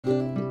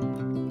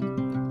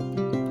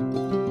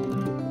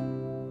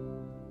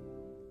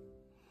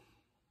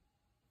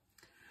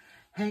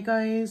Hey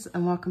guys,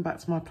 and welcome back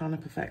to my Plan of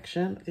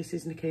Perfection. This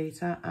is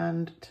Nikita,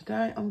 and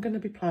today I'm going to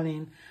be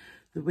planning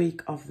the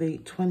week of the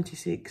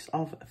 26th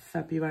of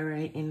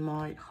February in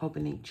my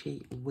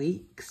Hobonichi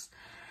weeks.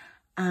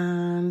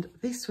 And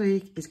this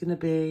week is going to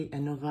be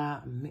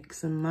another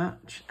mix and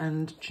match,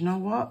 and do you know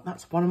what?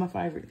 That's one of my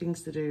favourite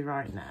things to do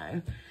right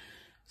now.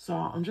 So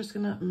I'm just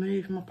going to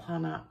move my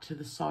planner to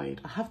the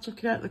side. I have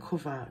took it out the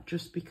cover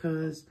just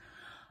because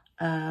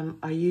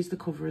I use the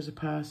cover as a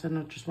purse and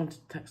I just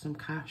wanted to take some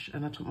cash,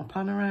 and I took my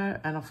planner out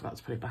and I forgot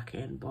to put it back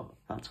in, but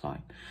that's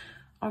fine.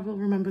 I will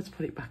remember to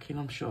put it back in,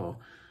 I'm sure.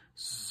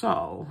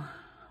 So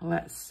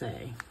let's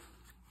see.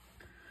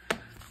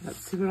 Let's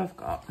see what I've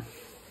got.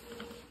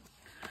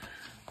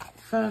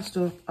 First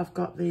up, I've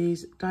got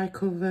these die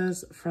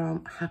covers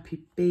from Happy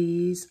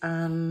Bees,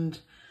 and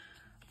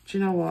do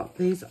you know what?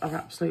 These are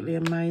absolutely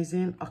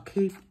amazing. I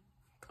keep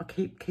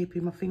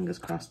keeping my fingers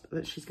crossed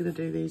that she's going to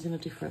do these in a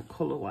different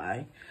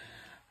colourway.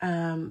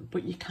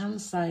 But you can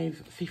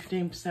save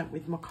 15%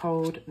 with my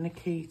code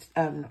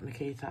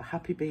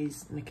Happy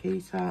Bees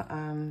Nikita,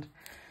 and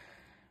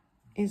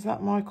is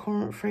that my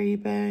current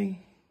freebie?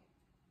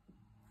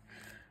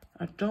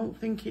 I don't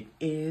think it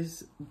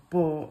is,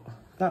 but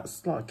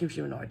that's like gives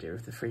you an idea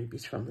of the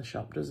freebies from the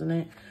shop, doesn't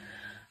it?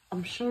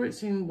 I'm sure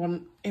it's in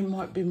one, it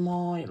might be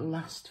my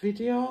last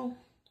video,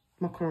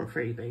 my current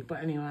freebie,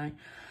 but anyway.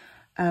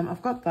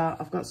 I've got that.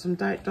 I've got some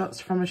date dots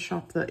from a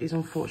shop that is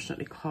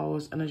unfortunately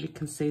closed, and as you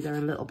can see, they're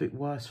a little bit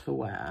worse for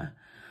wear.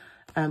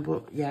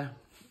 But yeah.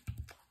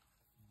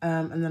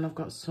 And then I've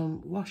got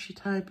some washi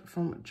tape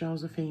from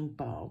Josephine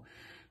Bow.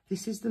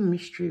 This is the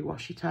mystery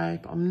washi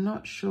tape. I'm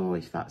not sure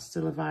if that's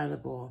still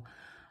available.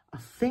 I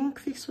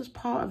think this was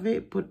part of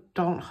it, but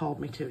don't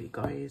hold me to it,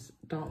 guys.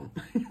 Don't.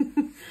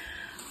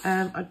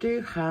 I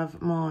do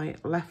have my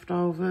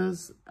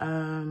leftovers.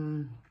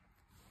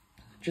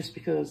 Just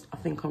because I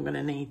think I'm going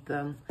to need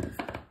them.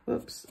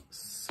 Whoops.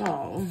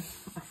 So,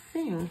 I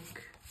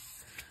think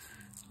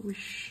we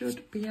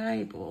should be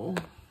able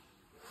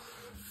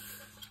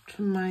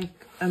to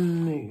make a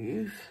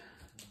move.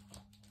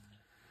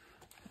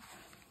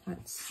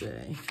 Let's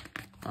see.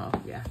 Oh,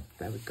 yeah,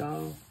 there we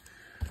go.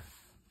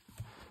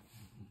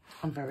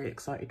 I'm very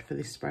excited for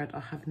this spread. I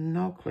have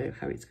no clue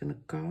how it's going to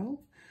go,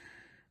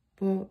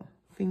 but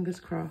fingers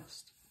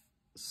crossed.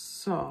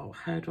 So,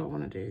 how do I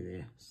want to do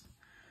this?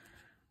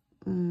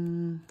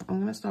 I'm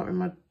going to start with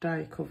my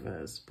die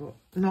covers, but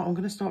no, I'm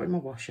going to start with my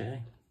washi,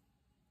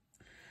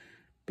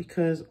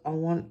 because I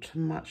want to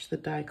match the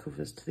die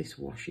covers to this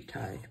washi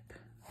tape,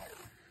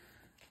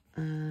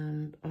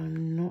 and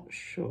I'm not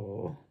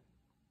sure.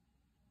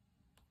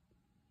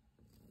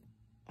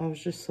 I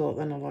was just thought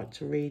then I like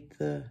to read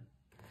the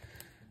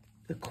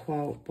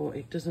quote, but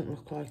it doesn't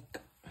look like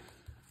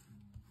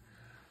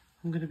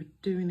I'm going to be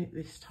doing it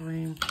this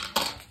time.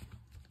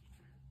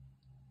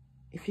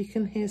 If you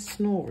can hear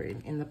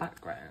snoring in the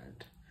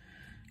background,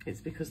 it's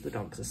because the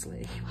dog's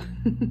asleep.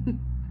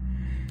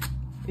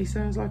 He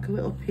sounds like a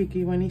little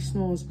piggy when he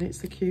snores, and it's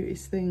the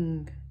cutest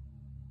thing.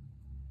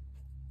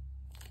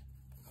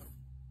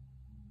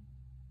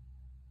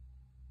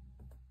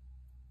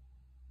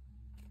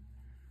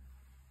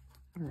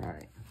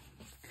 Right.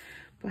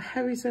 But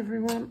how is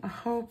everyone? I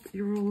hope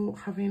you're all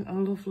having a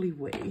lovely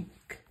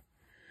week.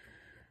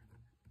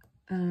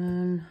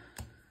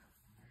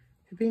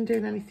 If you've been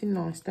doing anything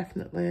nice,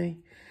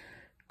 definitely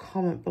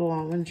comment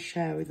below and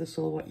share with us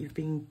all what you've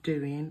been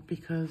doing,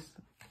 because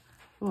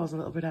I was a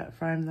little bit out of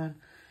frame then.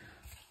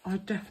 I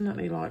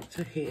definitely like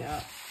to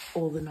hear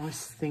all the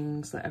nice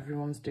things that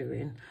everyone's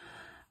doing.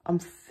 I'm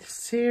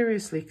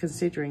seriously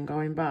considering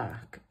going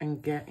back and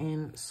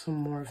getting some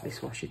more of this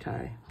washi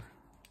tape,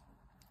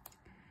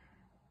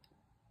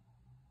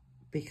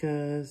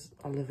 because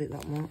I love it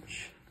that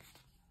much.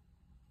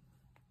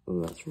 Oh,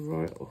 that's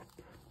right up.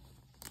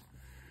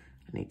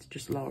 I need to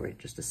just lower it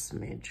just a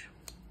smidge.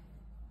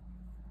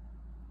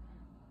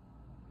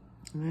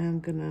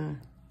 And am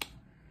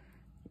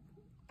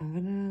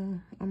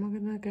I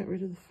gonna get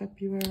rid of the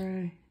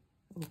February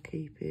or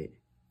keep it?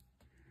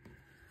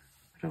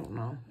 I don't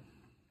know.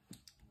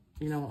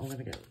 You know what I'm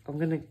gonna get?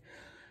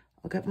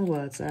 I'll get my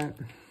words out.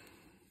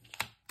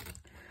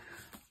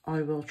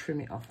 I will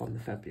trim it off on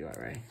the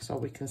February so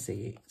we can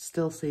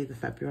still see the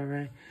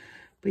February.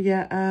 But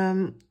yeah,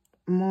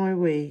 my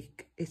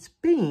week, it's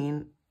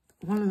been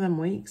one of them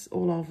weeks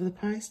all over the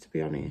place, to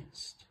be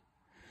honest.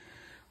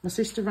 My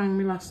sister rang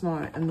me last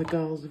night and the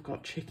girls have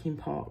got chicken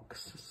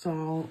pox.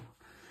 So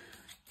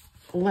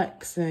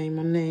Lexi,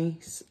 my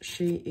niece,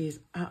 she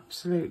is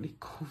absolutely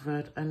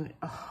covered, and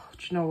oh,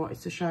 do you know what?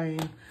 It's a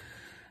shame.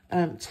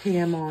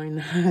 TMI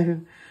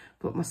now,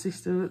 but my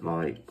sister,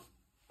 like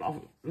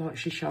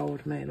she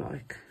showed me,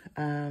 like,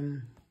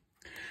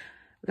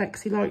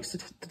 Lexi likes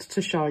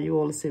to show you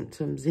all the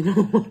symptoms, in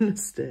all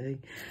honesty.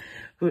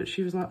 But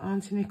she was like,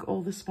 Auntie Nick,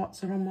 all the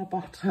spots are on my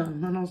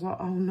bottom. And I was like,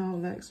 oh no,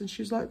 Lex. And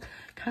she was like,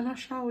 can I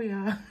show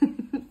you?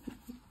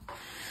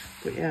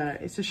 But yeah,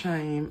 it's a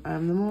shame.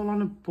 Them all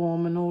on her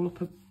bum and all up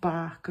her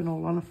back and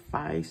all on her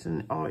face.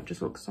 And oh, it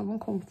just looks so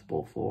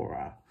uncomfortable for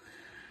her.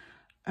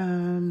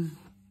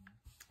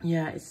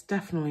 yeah, it's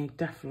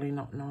definitely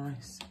not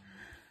nice.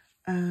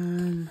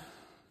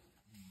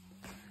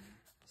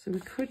 So we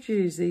could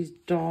use these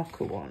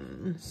darker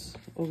ones,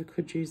 or we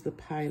could use the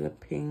paler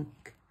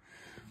pink.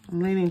 I'm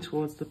leaning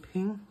towards the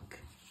pink.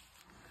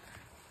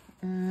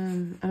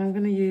 And I'm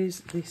going to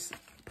use this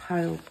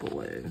pale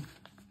blue.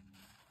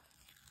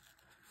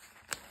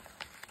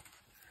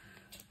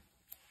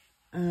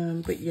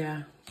 But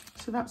yeah,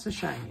 so that's a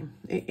shame.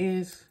 It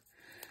is.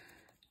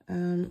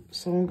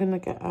 So I'm going to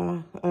get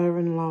her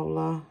and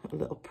Lola a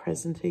little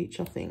present each,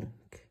 I think.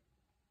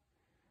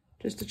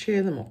 Just to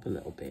cheer them up a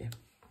little bit.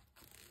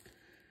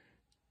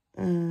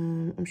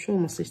 I'm sure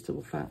my sister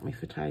will thank me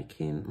for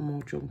taking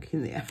more junk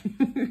in the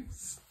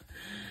house.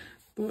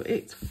 But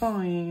it's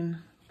fine.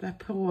 They're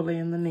poorly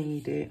and they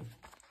need it.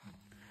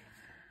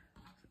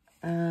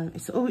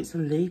 It's a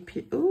leap.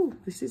 Oh,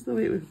 this is the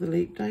week with the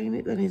leap day in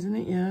it then, isn't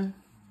it? Yeah.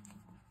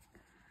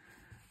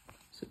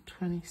 So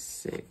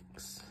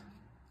 26.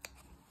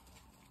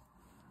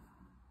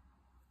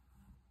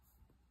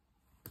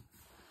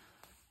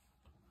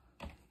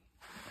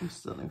 I'm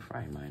still in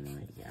frame, ain't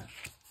I? Yeah.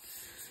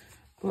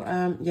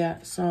 But yeah,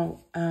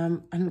 so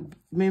and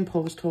me and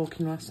Paul was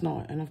talking last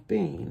night, and I've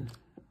been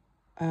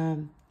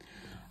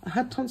I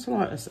had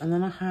tonsillitis and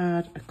then I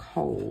had a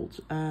cold.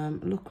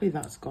 Luckily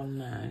that's gone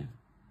now.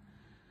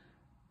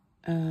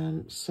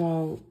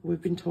 So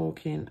we've been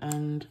talking,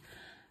 and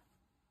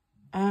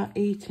our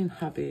eating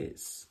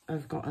habits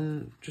have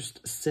gotten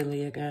just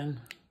silly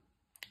again.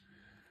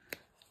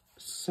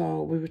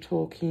 So we were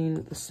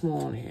talking this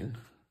morning,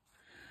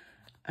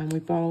 and we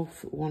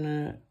both want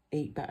to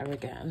eat better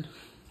again.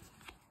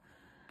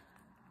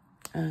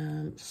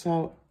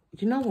 So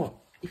you know what?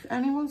 If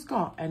anyone's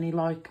got any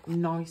like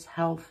nice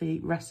healthy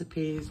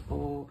recipes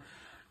or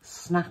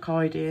snack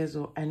ideas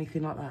or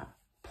anything like that,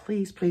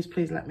 please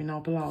let me know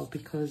below,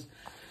 because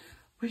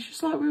we're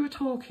just like, we were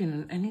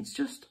talking, and it's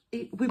just,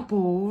 we're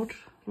bored,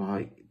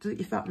 like,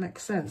 if that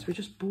makes sense. We're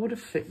just bored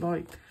of it,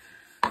 like,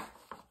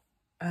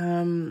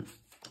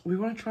 we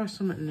want to try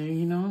something new,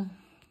 you know.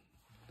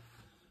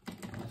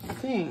 I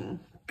think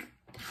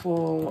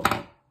for,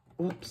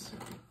 whoops.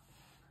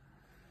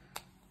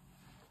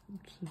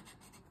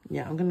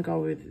 Yeah, I'm going to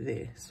go with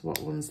this. What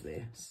one's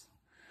this?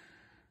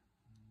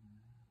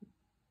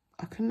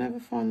 I can never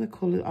find the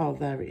colour. Oh,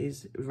 there it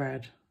is.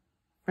 Red.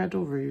 Red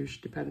or rouge,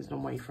 depends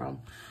on where you're from.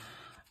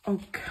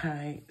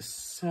 Okay,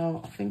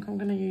 so I think I'm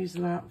going to use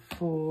that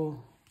for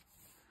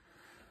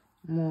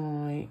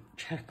my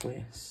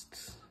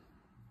checklist.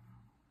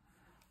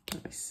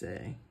 Let me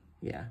see.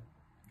 Yeah.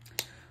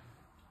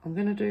 I'm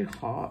going to do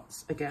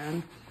hearts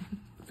again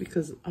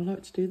because I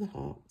like to do the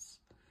hearts.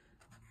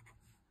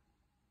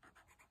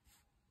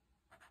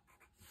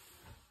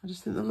 I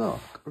just think they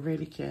look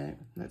really cute.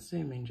 Let's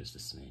zoom in just a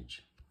smidge.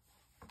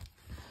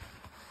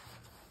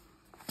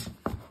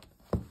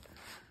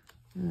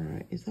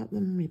 Right, is that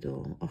the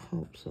middle? I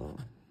hope so.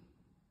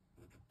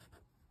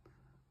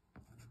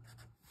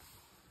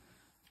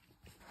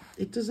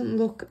 It doesn't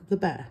look the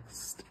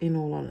best, in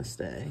all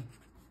honesty.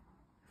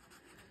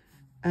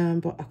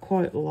 But I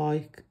quite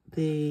like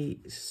the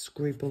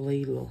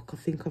scribbly look. I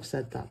think I've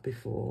said that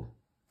before.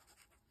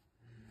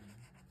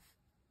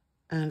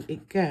 And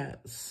it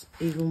gets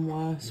even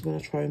worse when I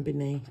try and be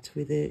neat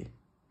with it.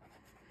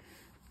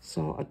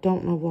 So I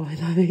don't know why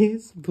that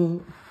is,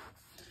 but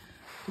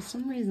for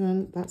some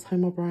reason that's how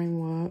my brain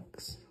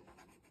works.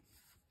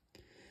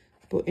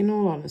 But in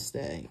all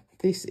honesty,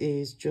 this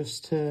is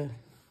just to...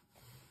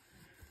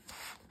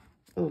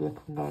 Oh,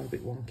 look, I'm going a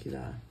bit wonky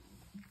there.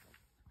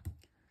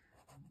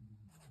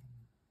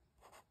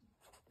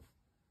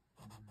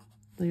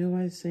 They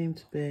always seem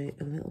to be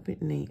a little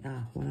bit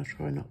neater when I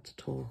try not to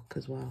talk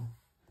as well.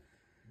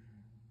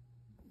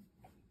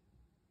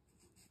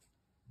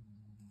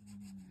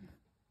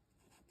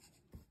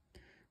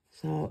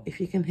 So if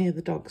you can hear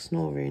the dog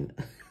snoring,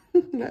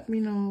 let me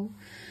know.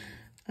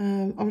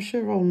 I'm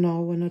sure I'll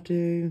know when I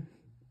do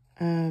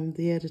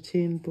the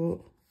editing, but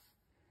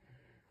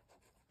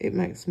it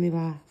makes me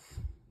laugh.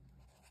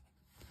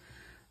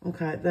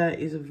 Okay, there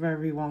is a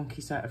very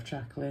wonky set of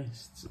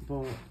checklists,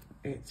 but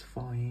it's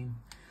fine.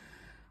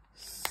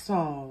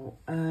 So,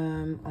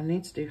 I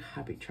need to do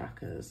habit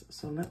trackers.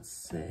 So let's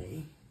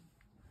see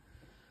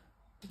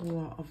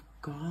what I've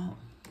got.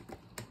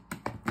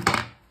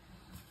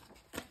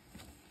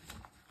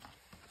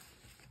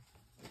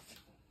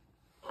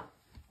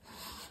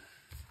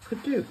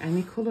 Could do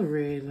any colour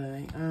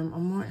really. I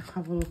might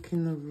have a look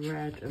in the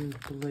red and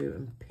blue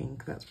and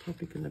pink. That's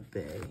probably going to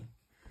be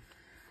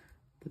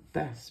the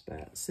best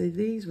bet. See,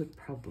 these would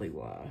probably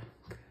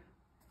work.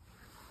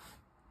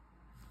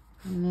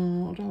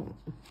 No, I don't.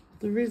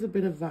 There is a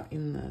bit of that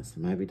in there, so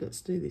maybe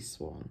let's do this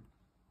one.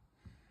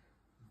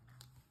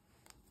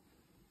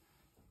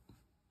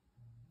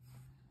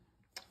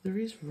 There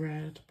is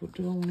red, but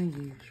do I want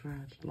to use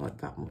red?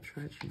 Like that much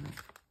red, you know?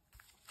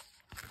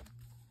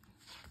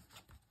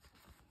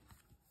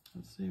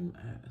 Let's zoom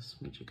out a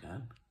smidge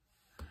again,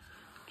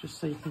 just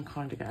so you can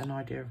kind of get an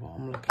idea of what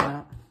I'm looking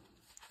at.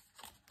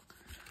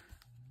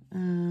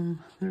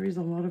 There is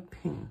a lot of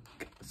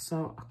pink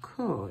So I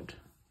could,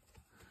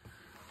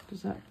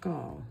 does that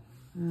go?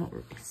 Not,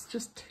 it's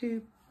just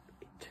too,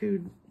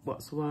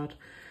 what's the word?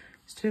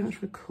 It's too much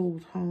of a cool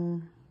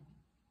tone.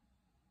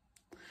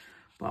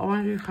 But I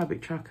want to do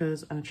habit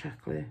trackers and a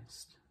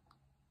checklist.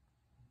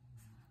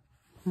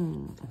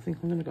 I think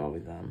I'm going to go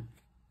with them.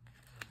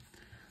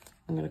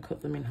 I'm going to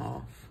cut them in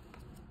half.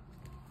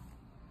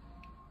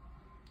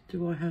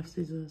 Do I have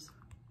scissors?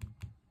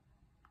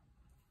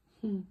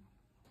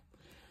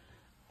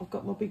 I've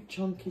got my big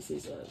chunky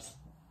scissors.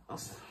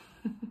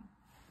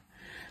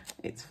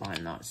 It's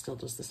fine though, it still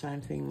does the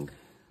same thing.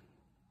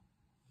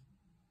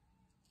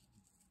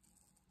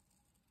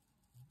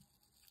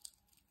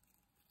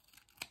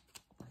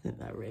 I think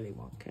they're really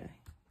wonky.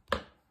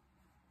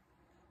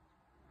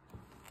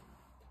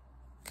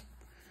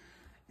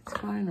 It's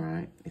fine,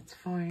 right? It's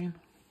fine.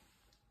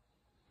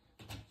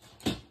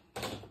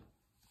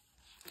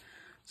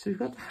 So we've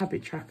got the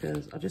habit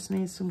trackers. I just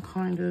need some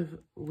kind of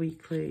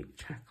weekly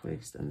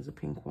checklist, and there's a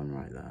pink one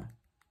right there.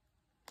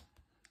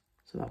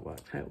 So that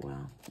worked out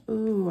well.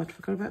 Oh, I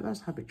forgot about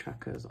those habit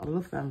trackers. I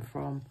love them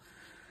from,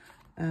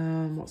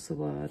 what's the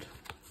word?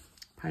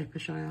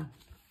 Papershire.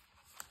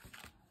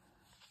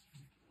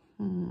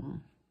 I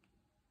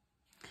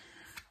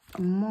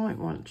might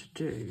want to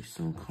do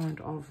some kind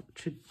of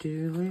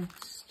to-do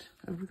list.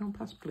 Have we gone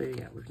past blue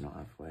yet? We've not,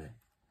 have we?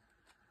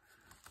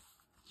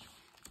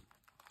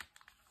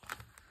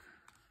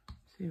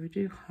 See, we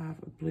do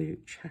have a blue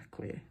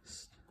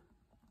checklist.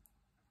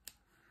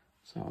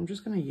 So I'm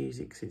just going to use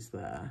it because it's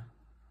there.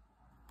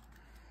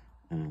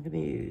 And I'm going to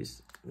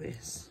use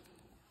this.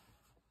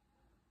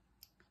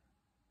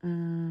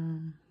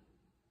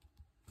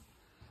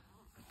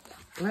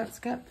 Let's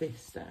get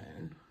this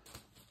down.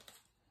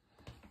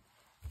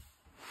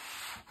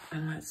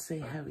 And let's see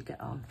how we get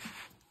on.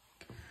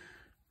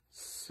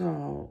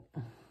 So,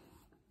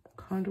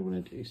 kind of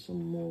want to do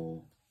some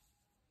more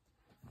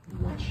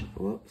wash,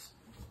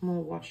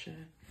 more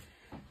washing.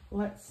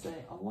 Let's see,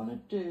 I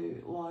want to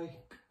do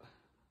like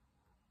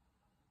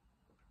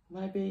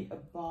maybe a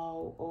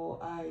bowl or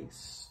a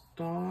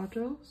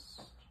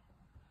stardust.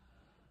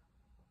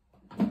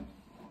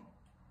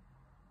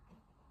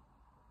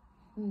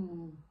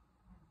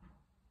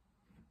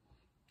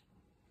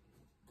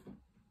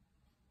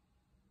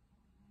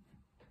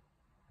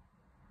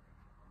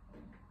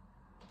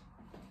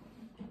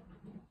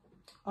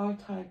 I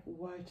take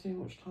way too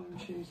much time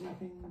choosing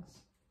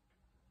things.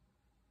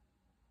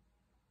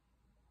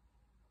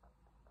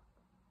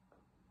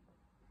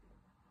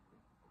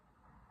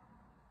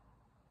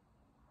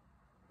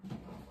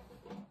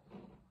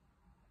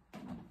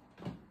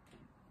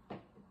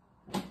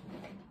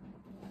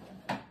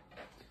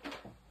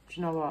 Do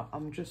you know what?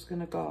 I'm just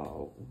going to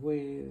go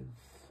with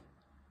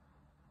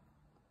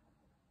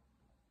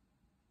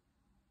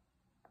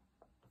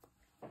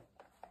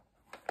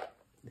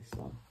this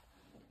one.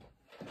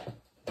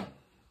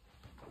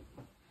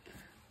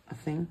 I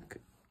think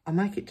I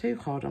make it too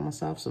hard on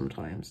myself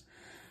sometimes.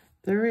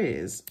 There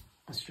is,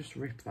 let's just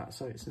rip that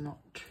so it's not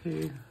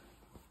too...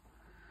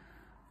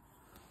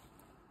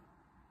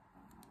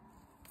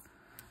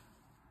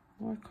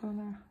 Why can't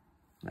I?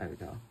 There we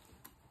go.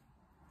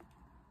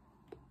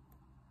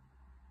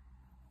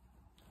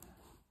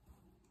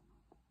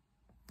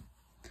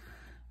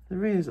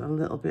 There is a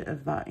little bit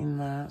of that in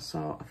there,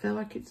 so I feel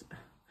like it's,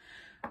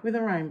 with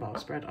a rainbow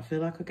spread, I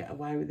feel like I get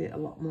away with it a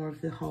lot more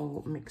of the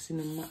whole mixing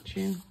and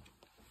matching.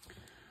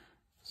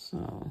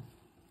 So,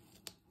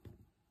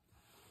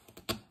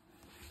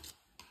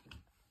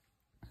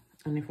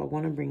 and if I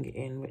want to bring it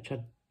in, which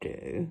I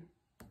do,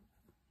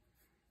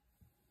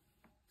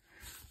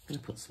 I'm going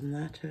to put some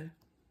there too.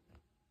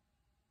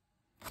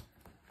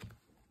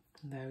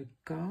 There we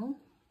go.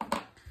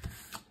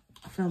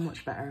 I feel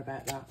much better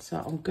about that.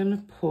 So I'm going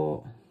to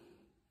put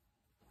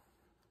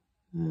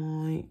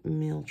my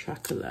meal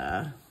tracker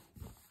there.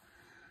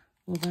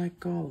 Will they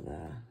go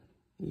there?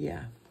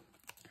 Yeah.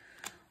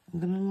 I'm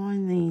going to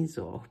line these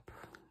up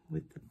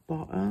with the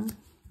bottom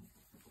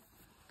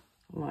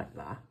like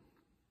that.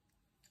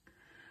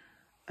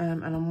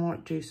 And I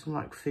might do some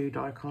like food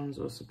icons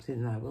or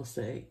something there, we'll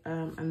see.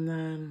 And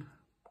then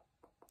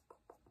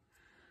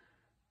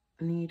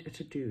I need a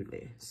to-do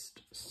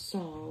list.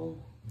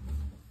 So,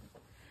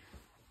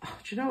 do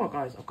you know what,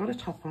 guys? I've got a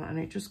top on and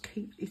it just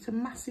keeps, it's a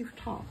massive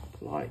top.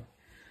 Like,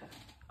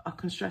 I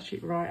can stretch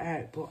it right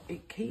out, but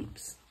it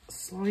keeps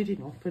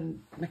sliding up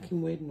and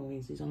making weird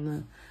noises on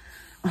the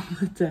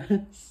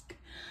desk.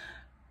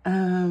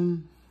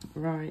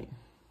 Right.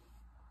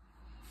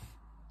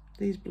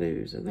 These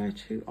blues, are they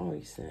too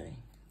icy?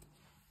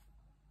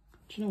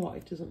 Do you know what?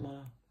 It doesn't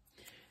matter.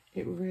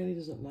 It really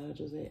doesn't matter,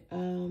 does it?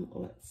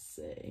 Let's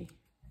see.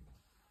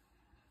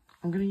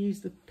 I'm going to use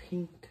the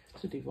pink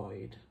to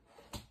divide.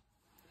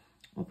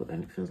 Oh, but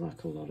then it feels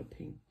like a lot of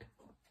pink.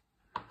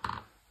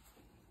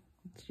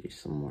 Let's use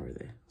some more of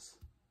this.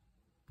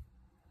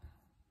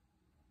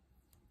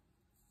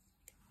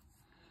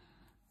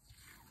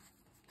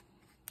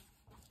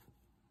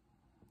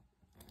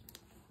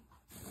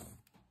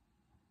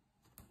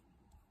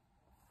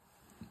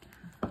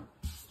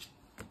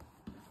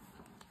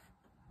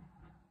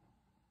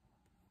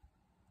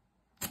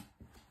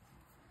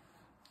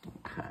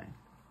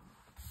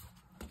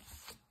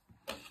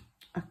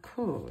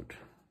 could,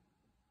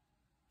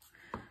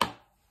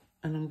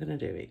 and I'm going to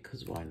do it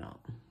because why not,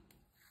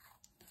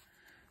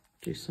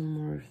 do some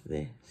more of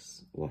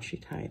this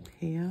washi tape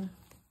here.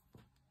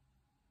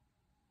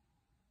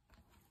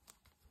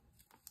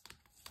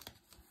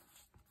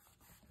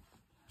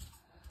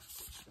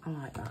 I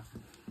like that.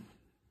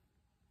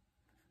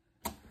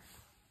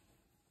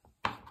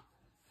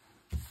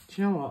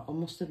 Do you know what? I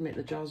must admit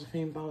the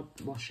Josephine Bard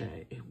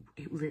washi,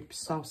 it rips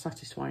so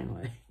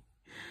satisfyingly.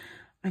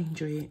 I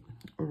enjoy it.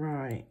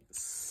 Right,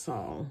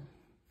 so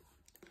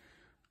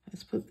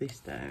let's put this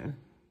down.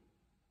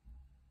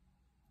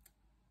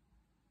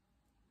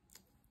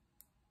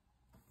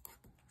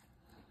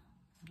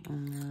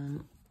 And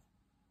then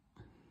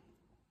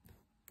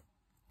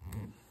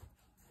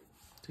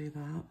do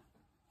that.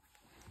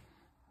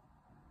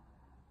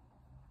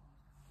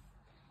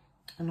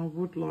 And I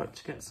would like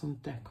to get some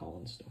deco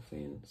and stuff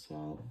in,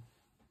 so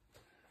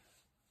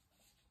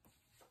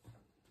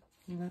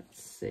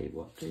let's see,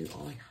 what do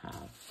I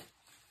have?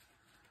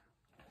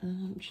 Do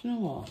you know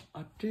what?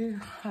 I do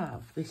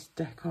have this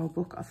deco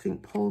book. I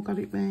think Paul got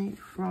it me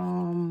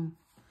from,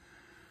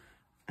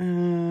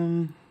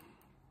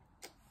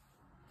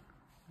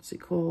 what's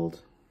it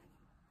called?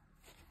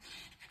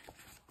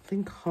 I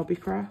think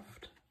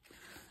Hobbycraft.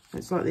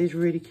 It's like these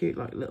really cute,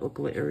 like little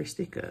glittery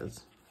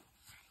stickers.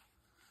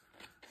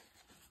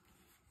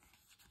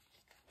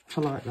 I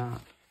like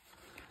that.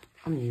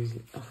 I'm using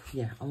it. Oh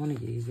yeah, I want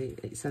to use it.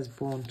 It says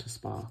Born to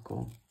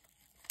Sparkle.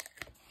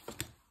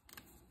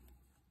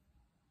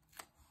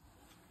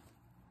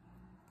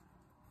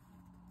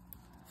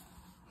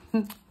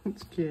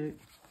 It's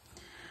cute.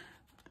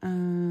 I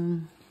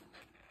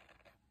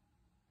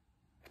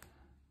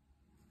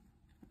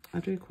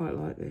do quite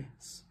like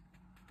this.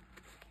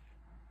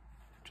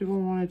 Do I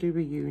want to do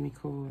a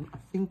unicorn? I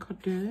think I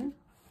do.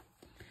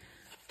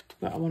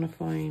 But I want to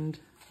find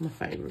my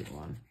favourite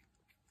one.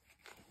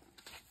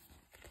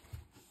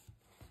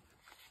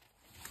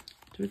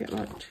 Do we get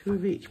like 2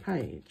 of each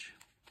page?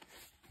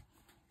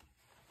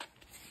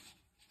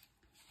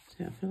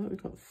 See, I feel like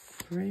we've got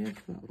 3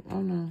 of them.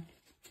 Oh no.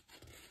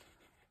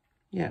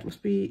 Yeah, it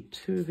must be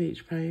 2 of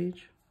each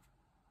page.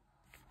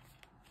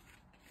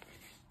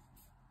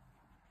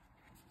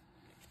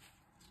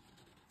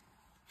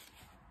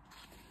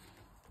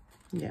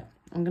 Yeah,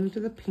 I'm going to do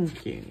the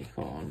pink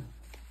unicorn.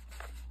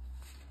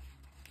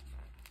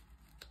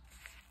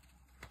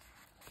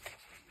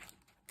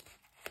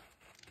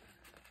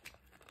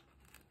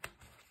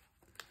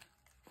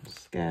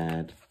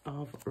 Scared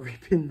of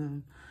ripping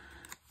them,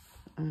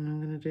 and I'm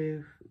going to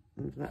do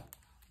that.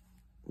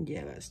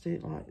 Yeah, let's do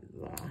it like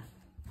that,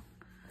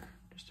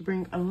 just to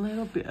bring a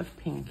little bit of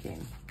pink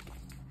in.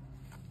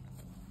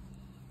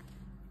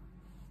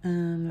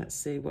 And let's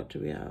see, what do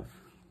we have?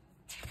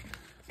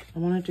 I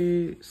want to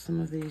do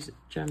some of these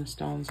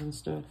gemstones and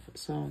stuff,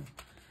 so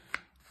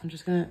I'm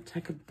just going to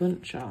take a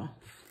bunch off.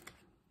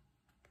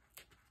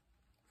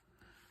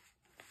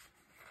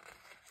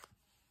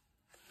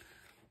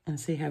 And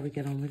see how we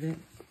get on with it.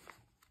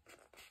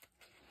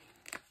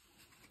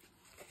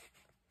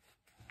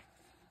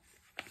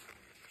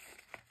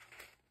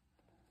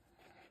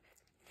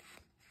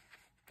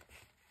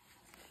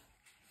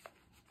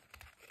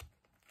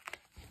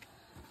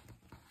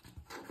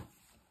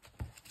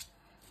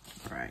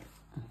 Right,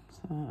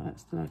 so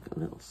let's do like a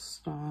little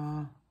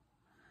star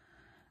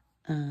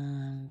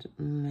and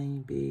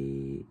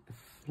maybe a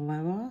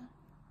flower.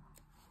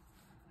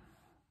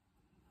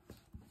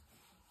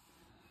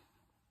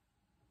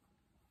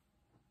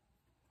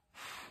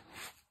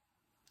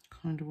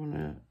 Kind of want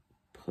to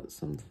put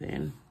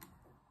something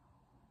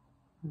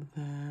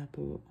there,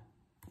 but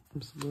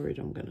I'm so worried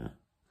I'm gonna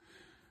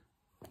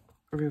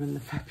ruin the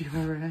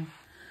February.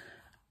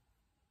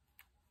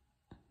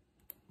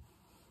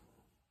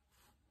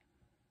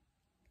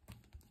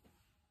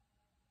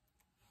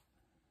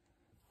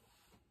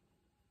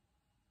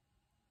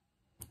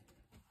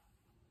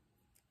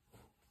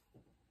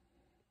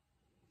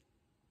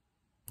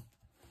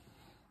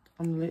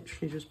 I'm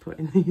literally just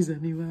putting these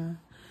anywhere.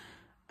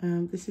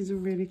 This is a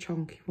really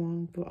chunky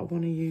one, but I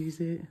want to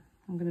use it.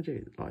 I'm going to do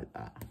it like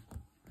that.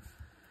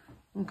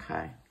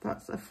 Okay,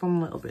 that's a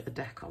fun little bit of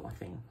deco, I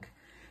think.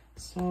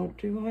 So,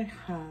 do I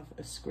have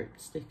a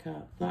script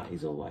sticker? That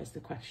is always the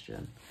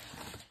question.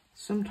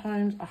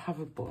 Sometimes I have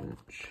a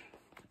bunch,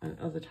 and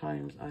other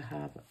times I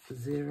have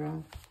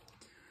 0.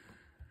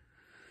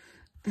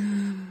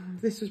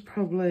 This was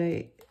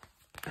probably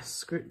a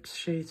script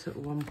sheet at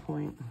one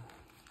point.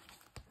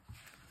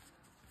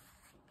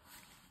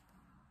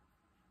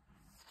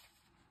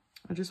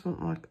 I just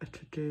want like a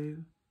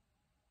to-do.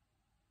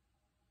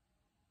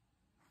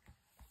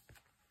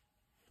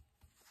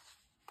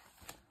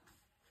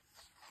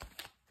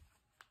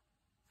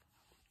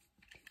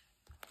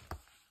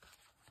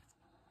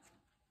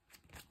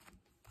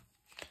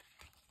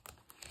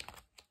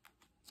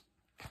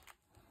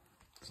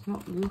 It's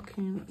not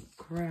looking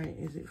great,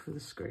 is it, for the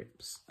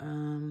scripts?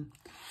 Ooh,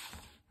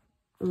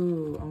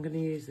 I'm going to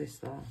use this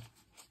though.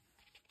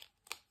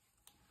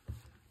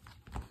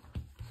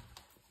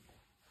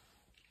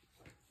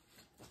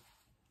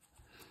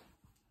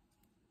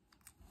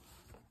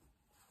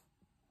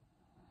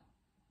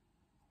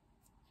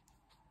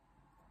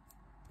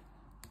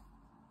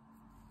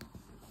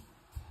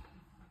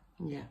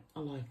 Yeah, I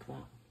like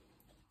that.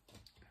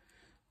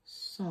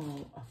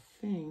 So I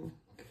think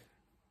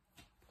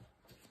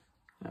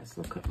let's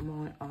look at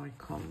my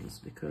icons,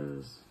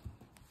 because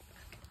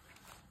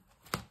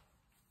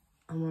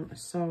I want a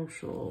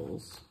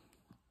socials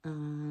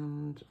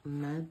and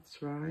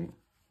meds, right?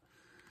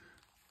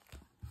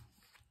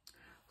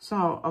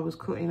 So I was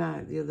cutting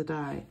out the other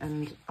day,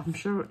 and I'm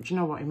sure, do you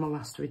know what, in my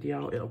last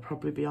video it'll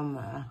probably be on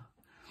there,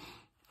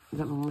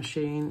 that my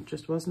machine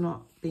just was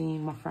not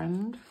being my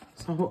friend.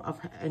 So I've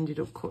ended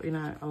up cutting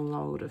out a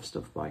load of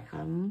stuff by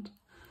hand,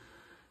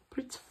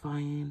 but it's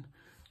fine.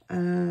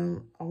 I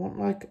want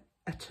like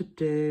a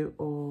to-do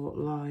or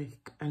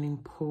like an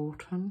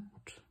important.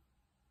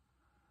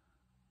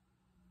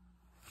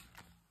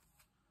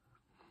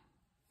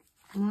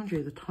 Mind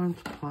you, the time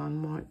to plan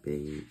might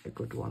be a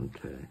good one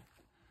too.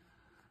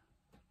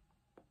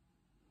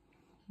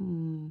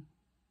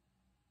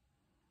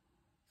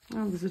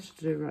 Oh, there's a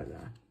to-do right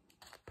there.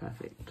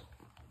 Perfect.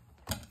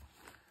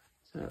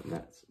 So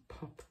let's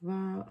pop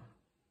that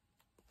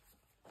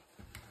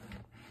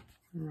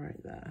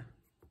right there.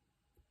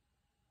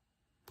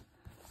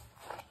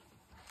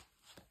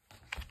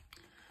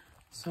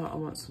 So I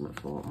want something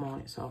for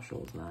my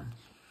socials now.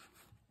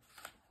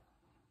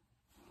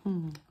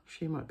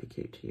 She might be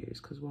cute to use,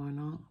 because why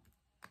not?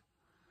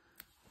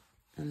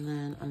 And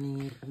then I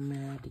need a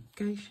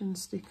medication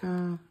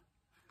sticker.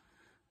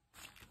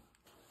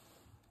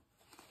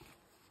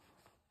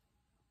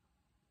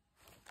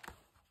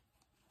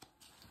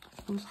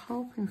 I was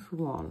hoping for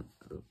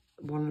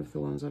one of the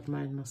ones I've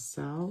made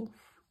myself,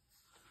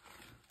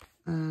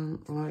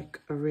 like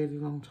a really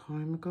long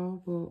time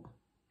ago, but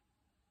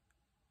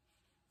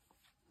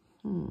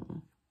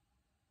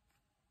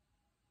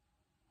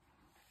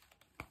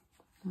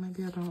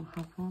maybe I don't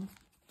have one.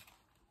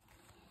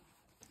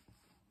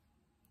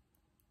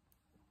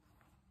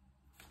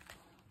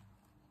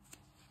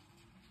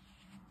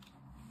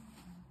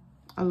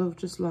 I love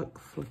just like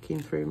flicking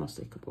through my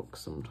sticker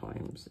books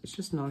sometimes. It's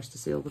just nice to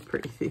see all the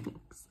pretty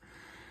things.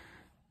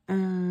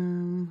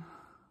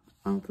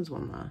 Oh, there's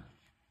one there.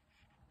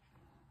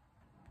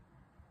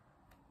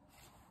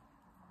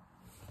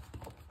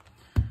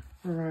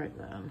 Right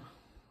then.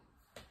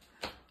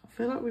 I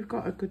feel like we've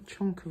got a good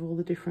chunk of all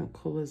the different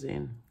colours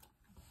in.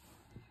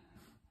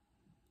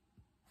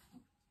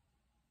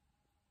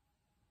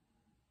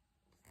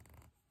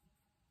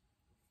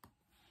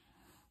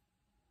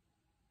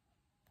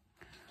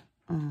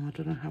 Oh, I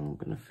don't know how I'm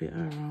going to fit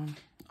her on.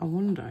 I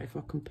wonder if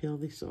I can peel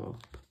this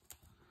up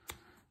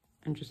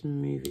and just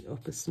move it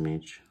up a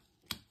smidge.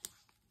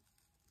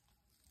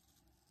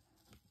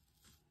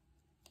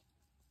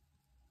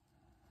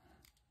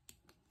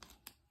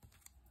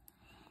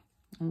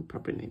 I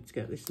probably need to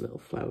get this little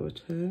flower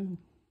too.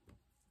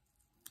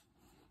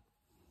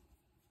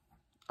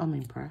 I'm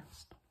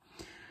impressed.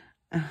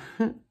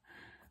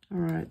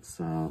 Alright,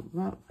 so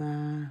that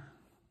there.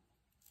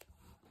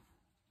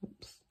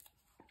 Oops.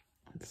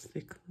 Let's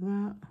stick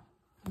that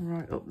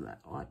right up there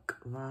like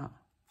that.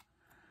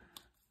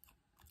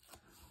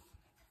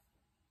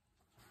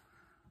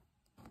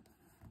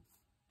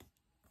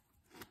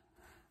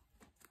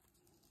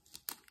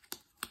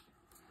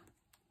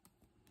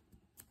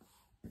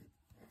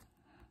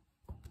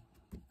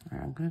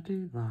 Right, I'm going to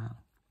do that.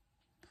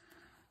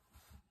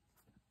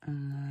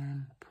 And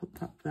then put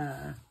that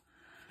there.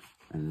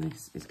 And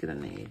this is going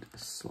to need a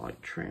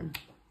slight trim.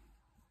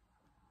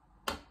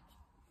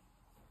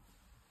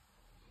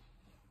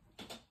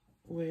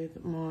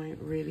 With my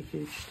really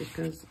huge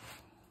stickers.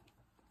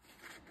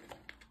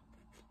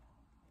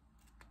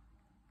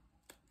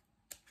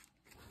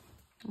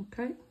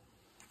 Okay.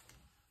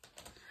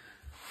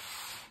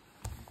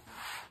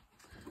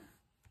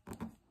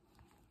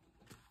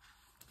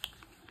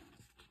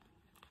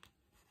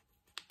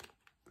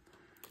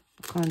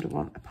 I kind of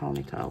want a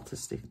ponytail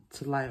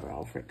to layer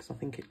over it, because I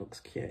think it looks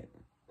cute.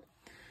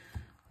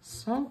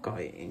 So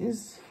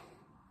guys,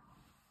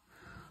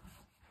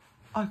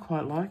 I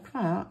quite like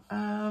that.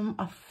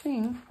 I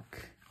think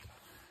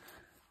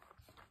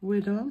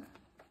we're done.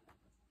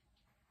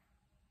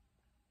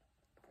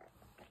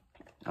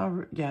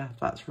 Oh, yeah,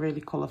 that's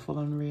really colourful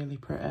and really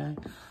pretty.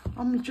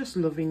 I'm just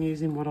loving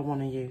using what I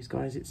want to use,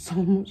 guys. It's so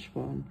much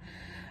fun.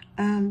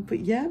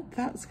 But yeah,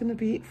 that's going to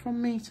be it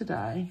from me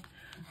today.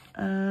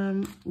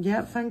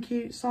 Yeah, thank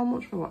you so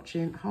much for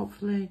watching.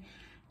 Hopefully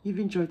you've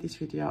enjoyed this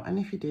video, and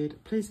if you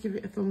did, please give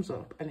it a thumbs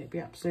up, and it'd be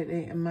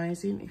absolutely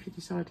amazing if you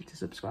decided to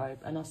subscribe,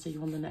 and I'll see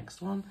you on the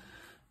next one.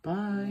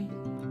 Bye.